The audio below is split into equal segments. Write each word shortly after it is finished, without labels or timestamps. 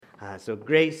So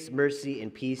grace, mercy,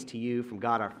 and peace to you from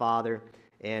God our Father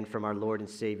and from our Lord and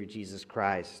Savior Jesus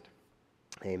Christ.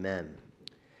 Amen.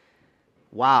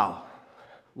 Wow,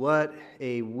 what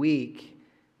a week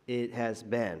it has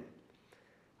been.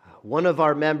 One of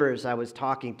our members I was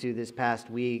talking to this past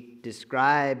week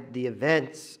described the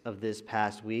events of this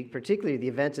past week, particularly the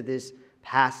events of this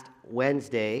past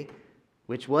Wednesday,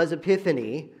 which was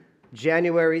Epiphany,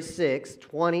 January 6,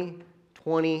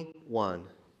 2021.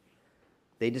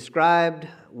 They described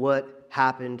what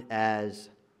happened as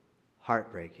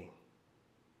heartbreaking.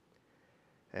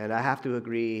 And I have to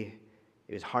agree,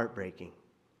 it was heartbreaking.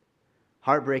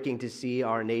 Heartbreaking to see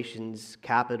our nation's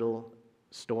capital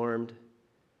stormed,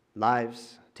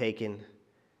 lives taken.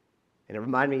 And it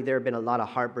reminded me there have been a lot of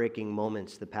heartbreaking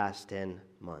moments the past 10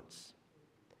 months.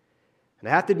 And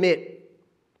I have to admit,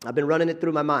 I've been running it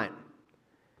through my mind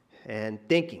and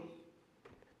thinking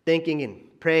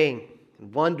and praying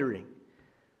and wondering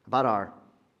about our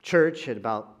church and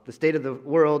about the state of the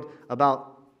world,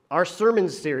 about our sermon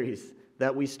series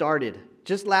that we started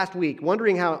just last week,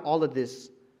 wondering how all of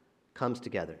this comes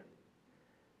together.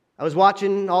 I was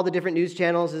watching all the different news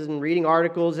channels and reading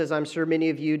articles, as I'm sure many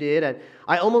of you did, and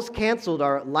I almost canceled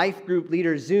our life group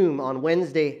leader Zoom on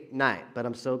Wednesday night, but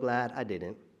I'm so glad I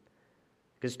didn't,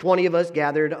 because 20 of us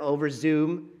gathered over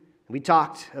Zoom. We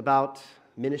talked about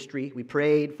ministry. We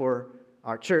prayed for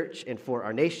our church and for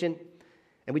our nation.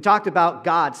 And we talked about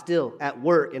God still at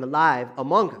work and alive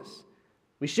among us.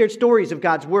 We shared stories of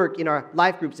God's work in our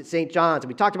life groups at St. John's.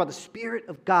 And we talked about the Spirit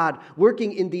of God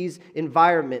working in these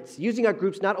environments, using our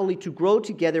groups not only to grow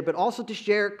together, but also to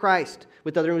share Christ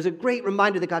with others. It was a great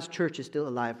reminder that God's church is still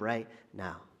alive right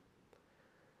now.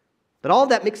 But all of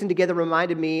that mixing together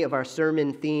reminded me of our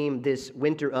sermon theme this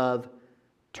winter of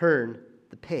Turn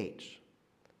the Page.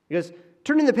 Because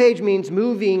turning the page means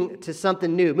moving to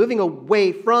something new, moving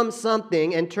away from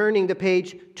something and turning the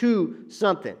page to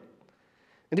something.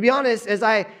 And to be honest, as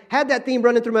I had that theme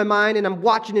running through my mind and I'm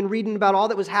watching and reading about all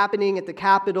that was happening at the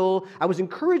Capitol, I was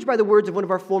encouraged by the words of one of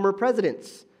our former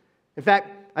presidents. In fact,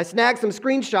 I snagged some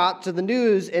screenshots of the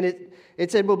news and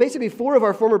it said, well, basically 4 of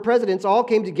our former presidents all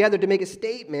came together to make a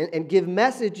statement and give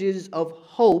messages of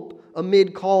hope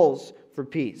amid calls for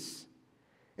peace.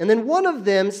 And then one of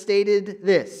them stated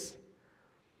this: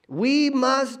 we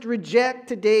must reject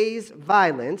today's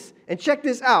violence. And check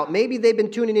this out. Maybe they've been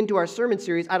tuning into our sermon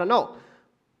series. I don't know.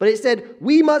 But it said,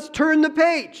 we must turn the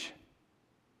page.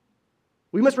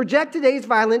 We must reject today's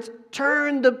violence,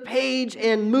 turn the page,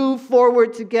 and move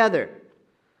forward together.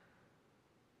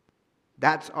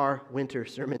 That's our winter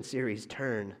sermon series,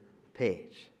 Turn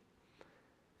Page.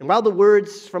 And while the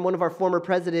words from one of our former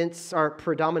presidents are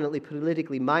predominantly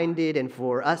politically minded, and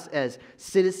for us as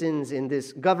citizens in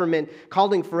this government,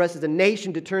 calling for us as a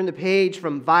nation to turn the page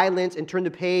from violence and turn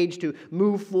the page to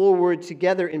move forward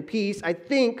together in peace, I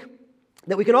think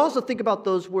that we can also think about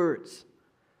those words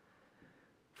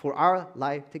for our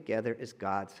life together as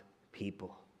God's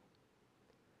people.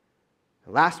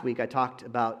 Last week I talked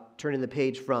about turning the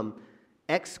page from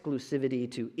exclusivity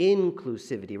to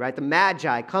inclusivity, right? The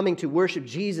Magi coming to worship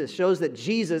Jesus shows that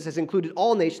Jesus has included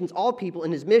all nations, all people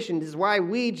in his mission. This is why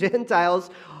we Gentiles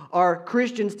are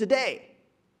Christians today.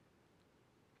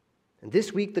 And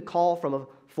this week, the call from a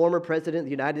former president of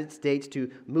the United States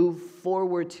to move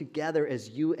forward together as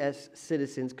U.S.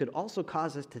 citizens could also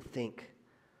cause us to think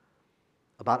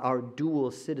about our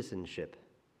dual citizenship.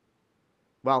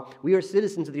 While we are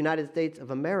citizens of the United States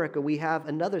of America, we have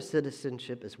another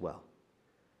citizenship as well.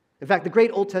 In fact, the great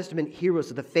Old Testament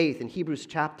heroes of the faith in Hebrews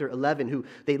chapter 11, who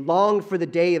they longed for the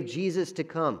day of Jesus to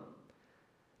come,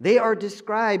 they are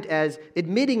described as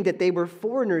admitting that they were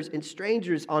foreigners and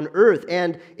strangers on earth.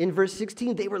 And in verse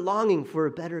 16, they were longing for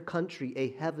a better country,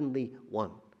 a heavenly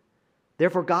one.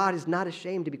 Therefore, God is not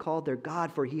ashamed to be called their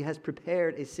God, for he has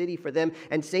prepared a city for them.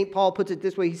 And St. Paul puts it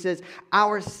this way. He says,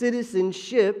 our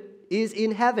citizenship is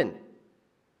in heaven,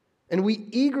 and we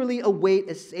eagerly await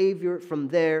a Savior from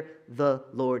there, the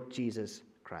Lord Jesus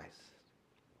Christ.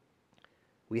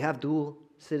 We have dual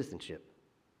citizenship.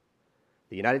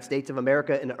 The United States of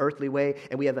America in an earthly way,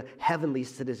 and we have a heavenly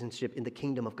citizenship in the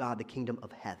kingdom of God, the kingdom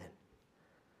of heaven.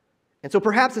 And so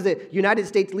perhaps as a United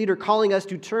States leader calling us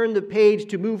to turn the page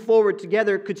to move forward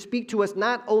together could speak to us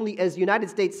not only as United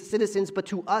States citizens, but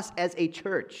to us as a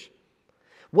church.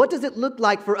 What does it look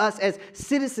like for us as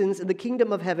citizens in the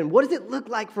kingdom of heaven? What does it look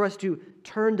like for us to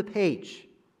turn the page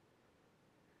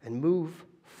and move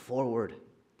forward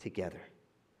together?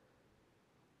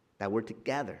 That word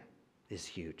together is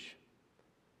huge.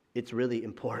 It's really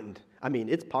important. I mean,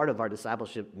 it's part of our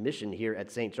discipleship mission here at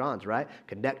St. John's, right?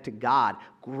 Connect to God,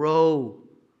 grow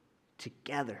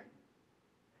together.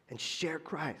 and share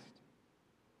Christ.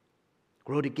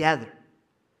 Grow together.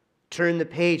 Turn the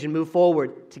page and move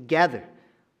forward together.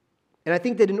 And I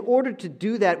think that in order to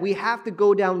do that, we have to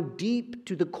go down deep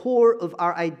to the core of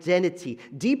our identity,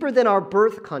 deeper than our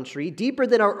birth country, deeper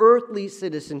than our earthly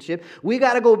citizenship. We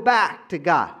got to go back to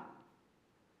God.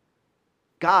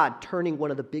 God turning one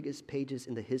of the biggest pages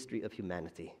in the history of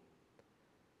humanity.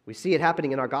 We see it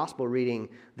happening in our gospel reading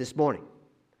this morning.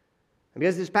 And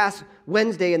because this past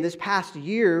Wednesday and this past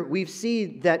year, we've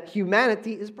seen that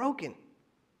humanity is broken.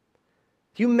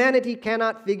 Humanity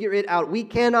cannot figure it out. We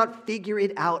cannot figure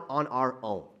it out on our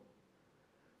own.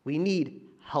 We need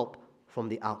help from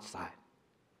the outside.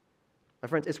 My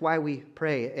friends, it's why we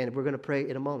pray, and we're going to pray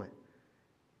in a moment.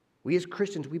 We as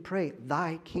Christians, we pray,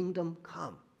 thy kingdom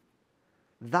come.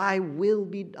 Thy will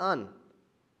be done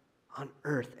on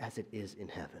earth as it is in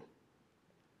heaven.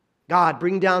 God,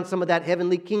 bring down some of that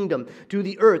heavenly kingdom to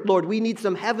the earth. Lord, we need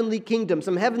some heavenly kingdom,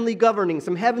 some heavenly governing,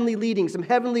 some heavenly leading, some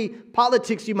heavenly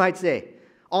politics, you might say.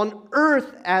 On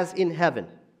earth as in heaven.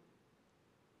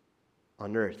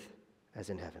 On earth as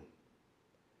in heaven.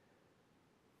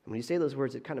 And when you say those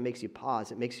words, it kind of makes you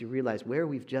pause. It makes you realize where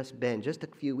we've just been just a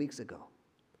few weeks ago.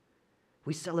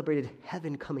 We celebrated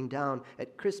heaven coming down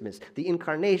at Christmas, the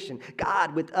incarnation,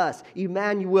 God with us,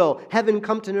 Emmanuel, heaven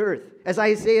come to earth. As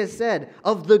Isaiah said,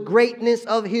 of the greatness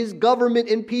of his government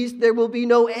and peace there will be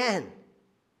no end.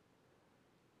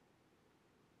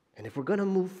 And if we're going to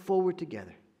move forward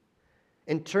together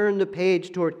and turn the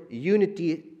page toward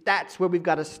unity, that's where we've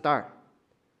got to start.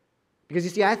 Because you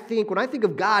see, when I think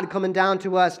of God coming down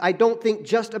to us, I don't think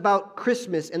just about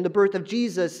Christmas and the birth of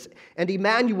Jesus and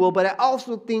Emmanuel, but I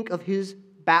also think of his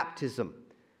baptism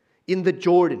in the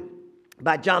Jordan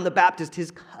by John the Baptist, his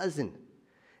cousin.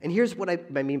 And here's what I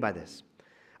mean by this.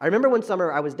 I remember one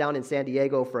summer I was down in San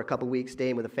Diego for a couple weeks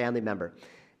staying with a family member.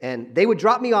 And they would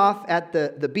drop me off at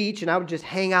the beach, and I would just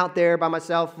hang out there by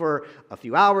myself for a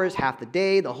few hours, half the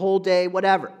day, the whole day,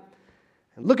 whatever.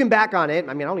 And looking back on it,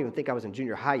 I don't even think I was in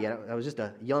junior high yet. I was just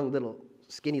a young little,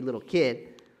 skinny little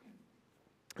kid.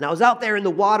 And I was out there in the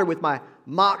water with my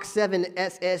Mach 7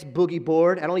 SS boogie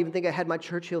board. I don't even think I had my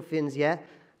Churchill fins yet.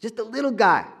 Just a little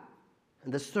guy.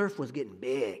 And the surf was getting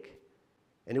big.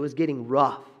 And it was getting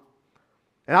rough.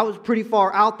 And I was pretty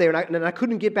far out there, and I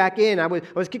couldn't get back in. I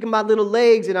was kicking my little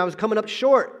legs, and I was coming up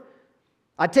short.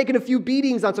 I'd taken a few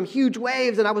beatings on some huge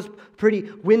waves, and I was pretty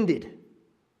winded.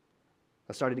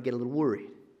 I started to get a little worried.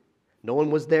 No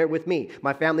one was there with me.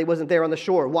 My family wasn't there on the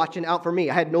shore watching out for me.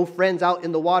 I had no friends out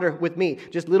in the water with me.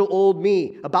 Just little old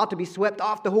me about to be swept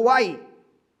off to Hawaii.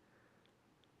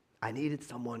 I needed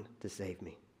someone to save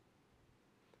me.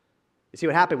 You see,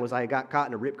 what happened was I got caught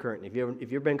in a rip current. If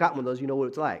you've ever been caught in one of those, you know what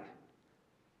it's like.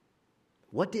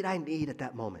 What did I need at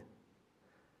that moment?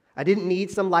 I didn't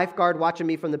need some lifeguard watching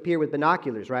me from the pier with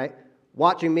binoculars, right?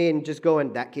 Watching me and just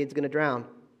going, that kid's going to drown.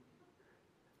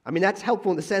 That's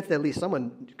helpful in the sense that at least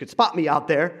someone could spot me out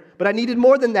there, but I needed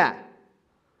more than that.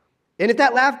 And if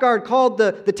that lifeguard called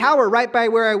the tower right by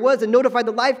where I was and notified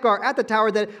the lifeguard at the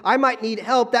tower that I might need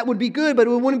help, that would be good, but it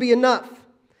wouldn't be enough.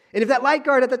 And if that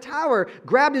lifeguard at the tower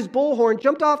grabbed his bullhorn,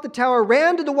 jumped off the tower,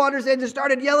 ran to the water's edge and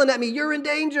started yelling at me, you're in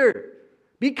danger.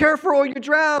 Be careful or you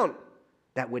drown.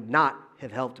 That would not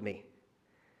have helped me.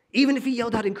 Even if he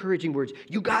yelled out encouraging words,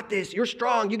 you got this, you're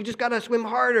strong, you just got to swim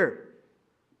harder.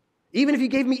 Even if he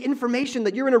gave me information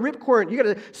that you're in a rip current, you got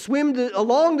to swim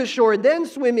along the shore and then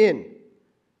swim in.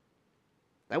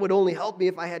 That would only help me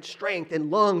if I had strength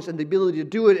and lungs and the ability to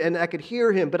do it and I could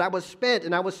hear him. But I was spent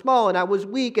and I was small and I was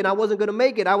weak and I wasn't going to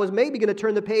make it. I was maybe going to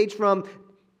turn the page from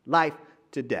life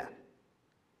to death.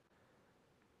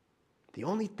 The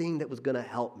only thing that was going to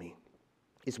help me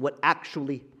is what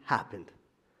actually happened.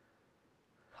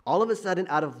 All of a sudden,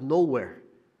 out of nowhere,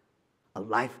 a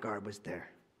lifeguard was there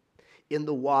in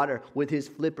the water with his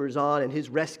flippers on and his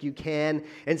rescue can,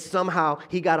 and somehow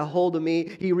he got a hold of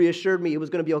me. He reassured me it was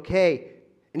going to be okay,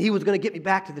 and he was going to get me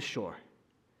back to the shore.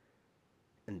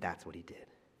 And that's what he did.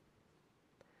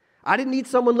 I didn't need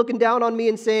someone looking down on me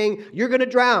and saying, you're going to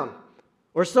drown,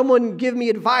 or someone give me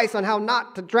advice on how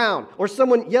not to drown, or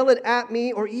someone yelling at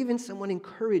me, or even someone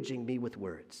encouraging me with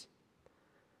words.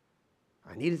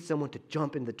 I needed someone to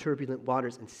jump in the turbulent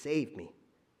waters and save me,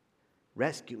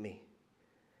 rescue me,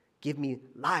 give me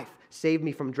life, save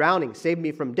me from drowning, save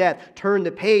me from death, turn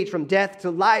the page from death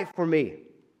to life for me.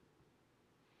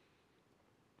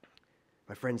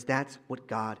 My friends, that's what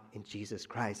God in Jesus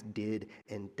Christ did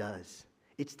and does.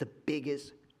 It's the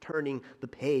biggest turning the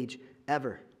page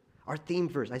ever. Our theme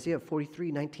verse, Isaiah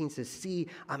 43:19 says, see,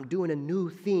 I'm doing a new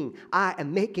thing. I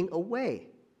am making a way.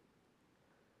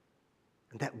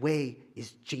 And that way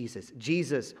is Jesus.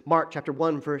 Jesus, Mark chapter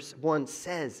 1, verse 1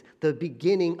 says the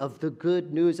beginning of the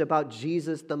good news about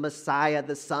Jesus, the Messiah,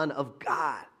 the Son of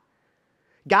God.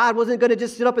 God wasn't going to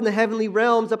just sit up in the heavenly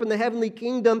realms, up in the heavenly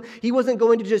kingdom. He wasn't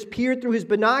going to just peer through his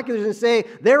binoculars and say,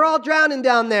 they're all drowning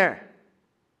down there.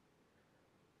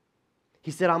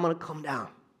 He said, I'm going to come down.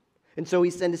 And so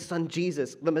he sent his son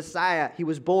Jesus, the Messiah. He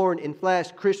was born in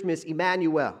flesh, Christmas,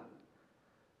 Emmanuel.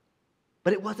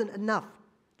 But it wasn't enough.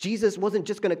 Jesus wasn't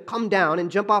just going to come down and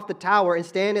jump off the tower and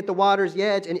stand at the water's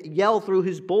edge and yell through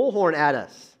his bullhorn at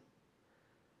us.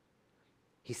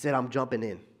 He said, I'm jumping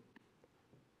in.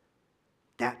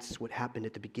 That's what happened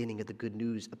at the beginning of the good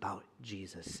news about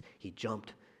Jesus. He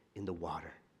jumped in the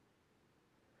water.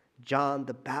 John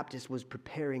the Baptist was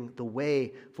preparing the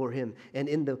way for him. And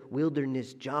in the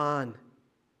wilderness, John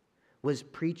was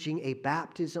preaching a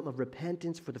baptism of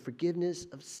repentance for the forgiveness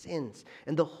of sins.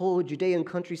 And the whole Judean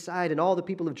countryside and all the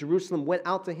people of Jerusalem went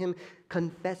out to him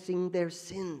confessing their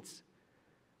sins.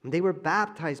 And they were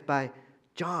baptized by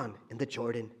John in the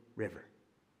Jordan River.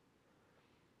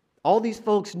 All these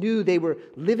folks knew they were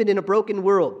living in a broken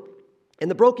world. And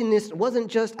the brokenness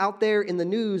wasn't just out there in the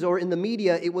news or in the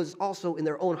media, it was also in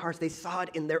their own hearts. They saw it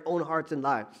in their own hearts and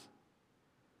lives.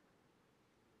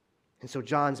 And so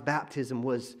John's baptism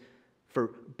was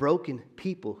for broken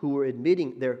people who were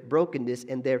admitting their brokenness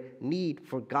and their need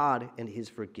for God and his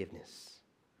forgiveness.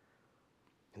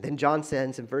 And then John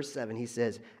says in verse 7, he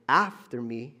says, after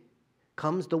me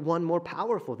comes the one more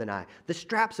powerful than I, the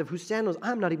straps of whose sandals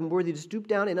I'm not even worthy to stoop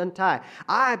down and untie.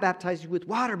 I baptize you with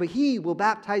water, but he will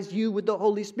baptize you with the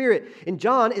Holy Spirit. And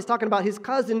John is talking about his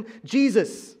cousin,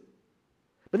 Jesus.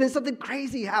 But then something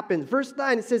crazy happens. Verse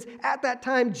 9, it says, at that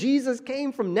time, Jesus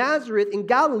came from Nazareth in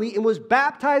Galilee and was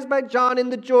baptized by John in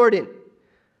the Jordan.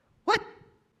 What?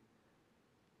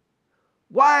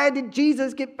 Why did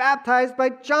Jesus get baptized by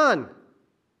John?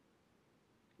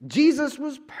 Jesus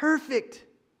was perfect.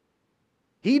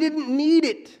 He didn't need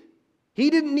it.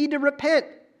 He didn't need to repent.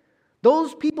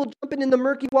 Those people jumping in the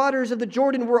murky waters of the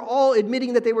Jordan were all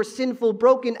admitting that they were sinful,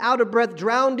 broken, out of breath,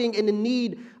 drowning, and in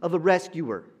need of a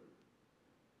rescuer.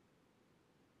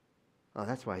 Oh,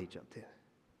 that's why he jumped in.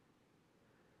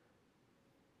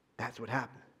 That's what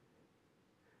happened.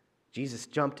 Jesus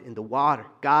jumped in the water.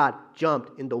 God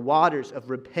jumped in the waters of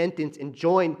repentance and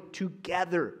joined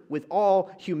together with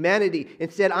all humanity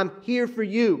and said, I'm here for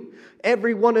you,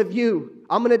 every one of you.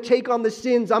 I'm going to take on the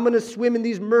sins. I'm going to swim in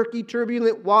these murky,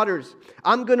 turbulent waters.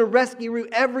 I'm going to rescue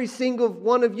every single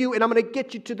one of you, and I'm going to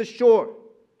get you to the shore.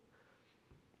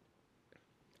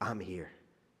 I'm here.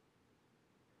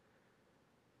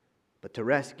 But to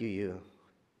rescue you,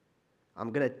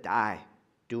 I'm going to die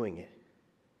doing it.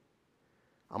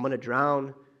 I'm going to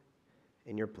drown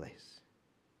in your place.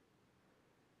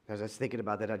 As I was thinking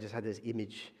about that, I just had this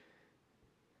image.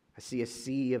 I see a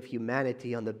sea of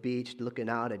humanity on the beach looking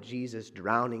out at Jesus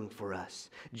drowning for us.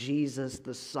 Jesus,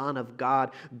 the Son of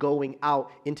God, going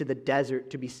out into the desert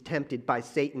to be tempted by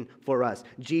Satan for us.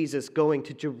 Jesus going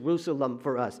to Jerusalem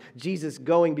for us. Jesus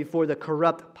going before the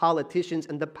corrupt politicians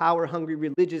and the power-hungry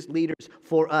religious leaders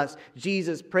for us.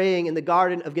 Jesus praying in the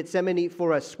Garden of Gethsemane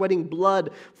for us, sweating blood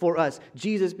for us.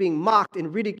 Jesus being mocked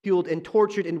and ridiculed and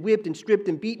tortured and whipped and stripped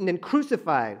and beaten and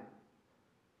crucified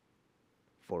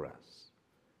for us.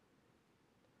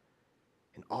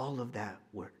 And all of that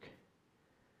work,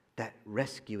 that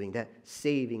rescuing, that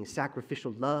saving,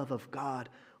 sacrificial love of God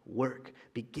work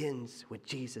begins when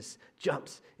Jesus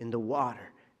jumps in the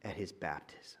water at his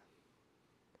baptism.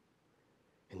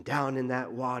 And down in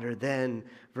that water, then,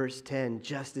 verse 10,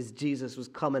 just as Jesus was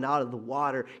coming out of the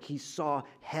water, he saw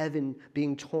heaven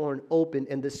being torn open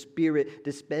and the Spirit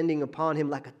descending upon him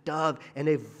like a dove. And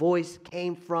a voice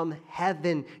came from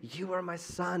heaven, you are my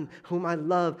Son, whom I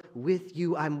love. With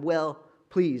you I'm well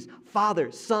pleased. Father,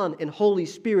 Son, and Holy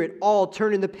Spirit all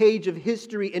turning the page of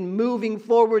history and moving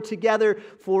forward together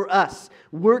for us,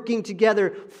 working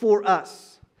together for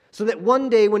us. So that one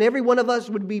day when every one of us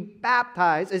would be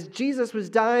baptized, as Jesus was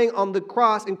dying on the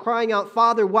cross and crying out,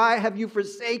 Father, why have you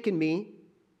forsaken me?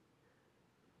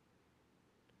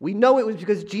 We know it was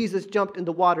because Jesus jumped in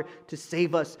the water to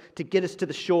save us, to get us to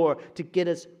the shore, to get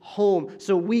us home,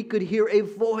 so we could hear a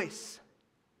voice.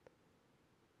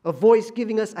 A voice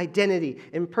giving us identity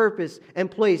and purpose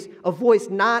and place. A voice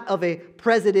not of a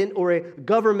president or a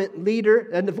government leader,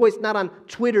 and the voice not on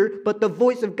Twitter, but the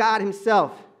voice of God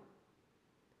himself.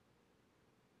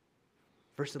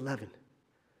 Verse 11. Do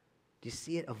you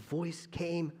see it? A voice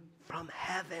came from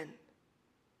heaven.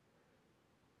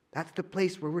 That's the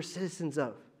place where we're citizens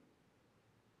of.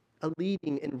 a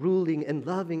leading and ruling and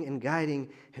loving and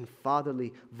guiding and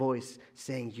fatherly voice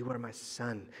saying, "You are my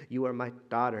son, you are my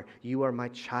daughter, you are my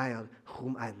child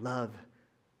whom I love.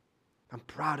 I'm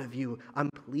proud of you, I'm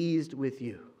pleased with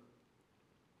you."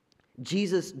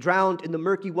 Jesus drowned in the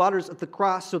murky waters of the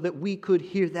cross so that we could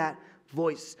hear that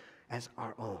voice as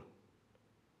our own.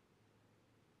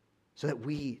 So that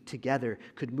we together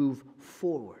could move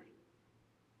forward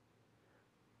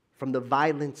from the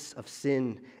violence of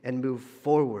sin and move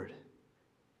forward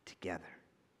together.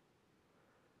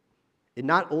 And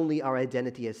not only our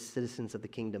identity as citizens of the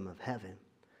kingdom of heaven,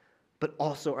 but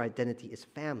also our identity as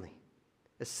family,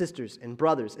 as sisters and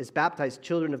brothers, as baptized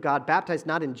children of God, baptized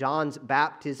not in John's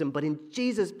baptism, but in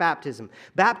Jesus' baptism,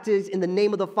 baptized in the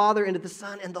name of the Father and of the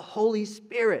Son and the Holy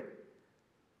Spirit.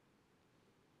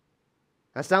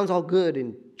 That sounds all good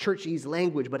in churchy's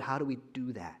language, but how do we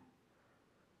do that?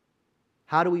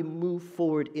 How do we move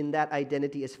forward in that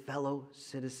identity as fellow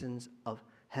citizens of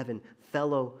heaven,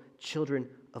 fellow children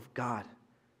of God?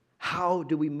 How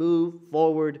do we move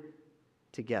forward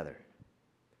together?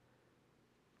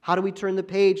 How do we turn the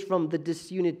page from the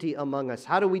disunity among us?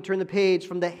 How do we turn the page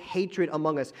from the hatred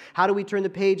among us? How do we turn the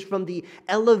page from the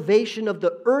elevation of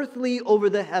the earthly over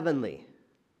the heavenly?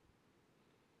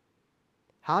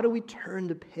 How do we turn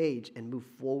the page and move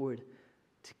forward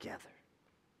together?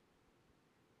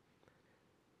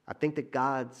 I think that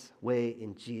God's way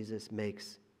in Jesus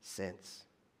makes sense.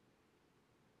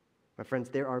 My friends,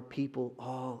 there are people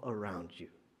all around you,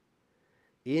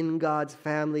 in God's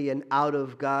family and out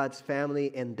of God's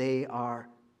family, and they are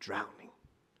drowning.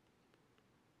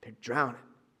 They're drowning.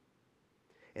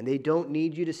 And they don't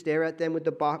need you to stare at them with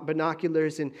the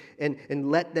binoculars and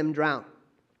let them drown.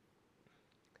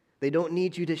 They don't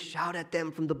need you to shout at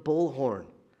them from the bullhorn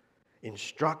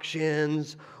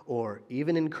instructions or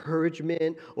even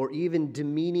encouragement or even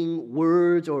demeaning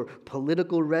words or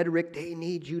political rhetoric. They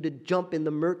need you to jump in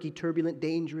the murky, turbulent,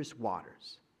 dangerous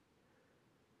waters.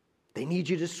 They need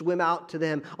you to swim out to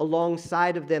them,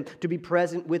 alongside of them, to be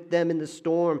present with them in the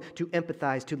storm, to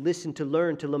empathize, to listen, to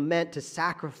learn, to lament, to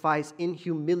sacrifice in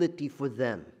humility for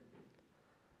them.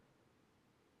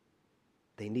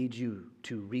 They need you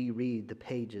to reread the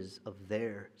pages of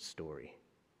their story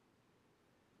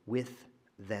with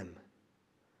them,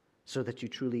 so that you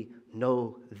truly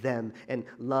know them and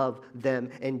love them,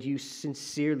 and you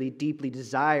sincerely, deeply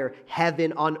desire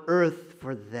heaven on earth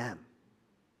for them.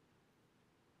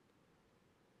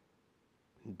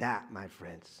 That, my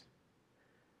friends,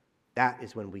 that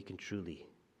is when we can truly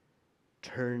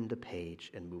turn the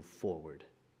page and move forward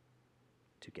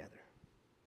together.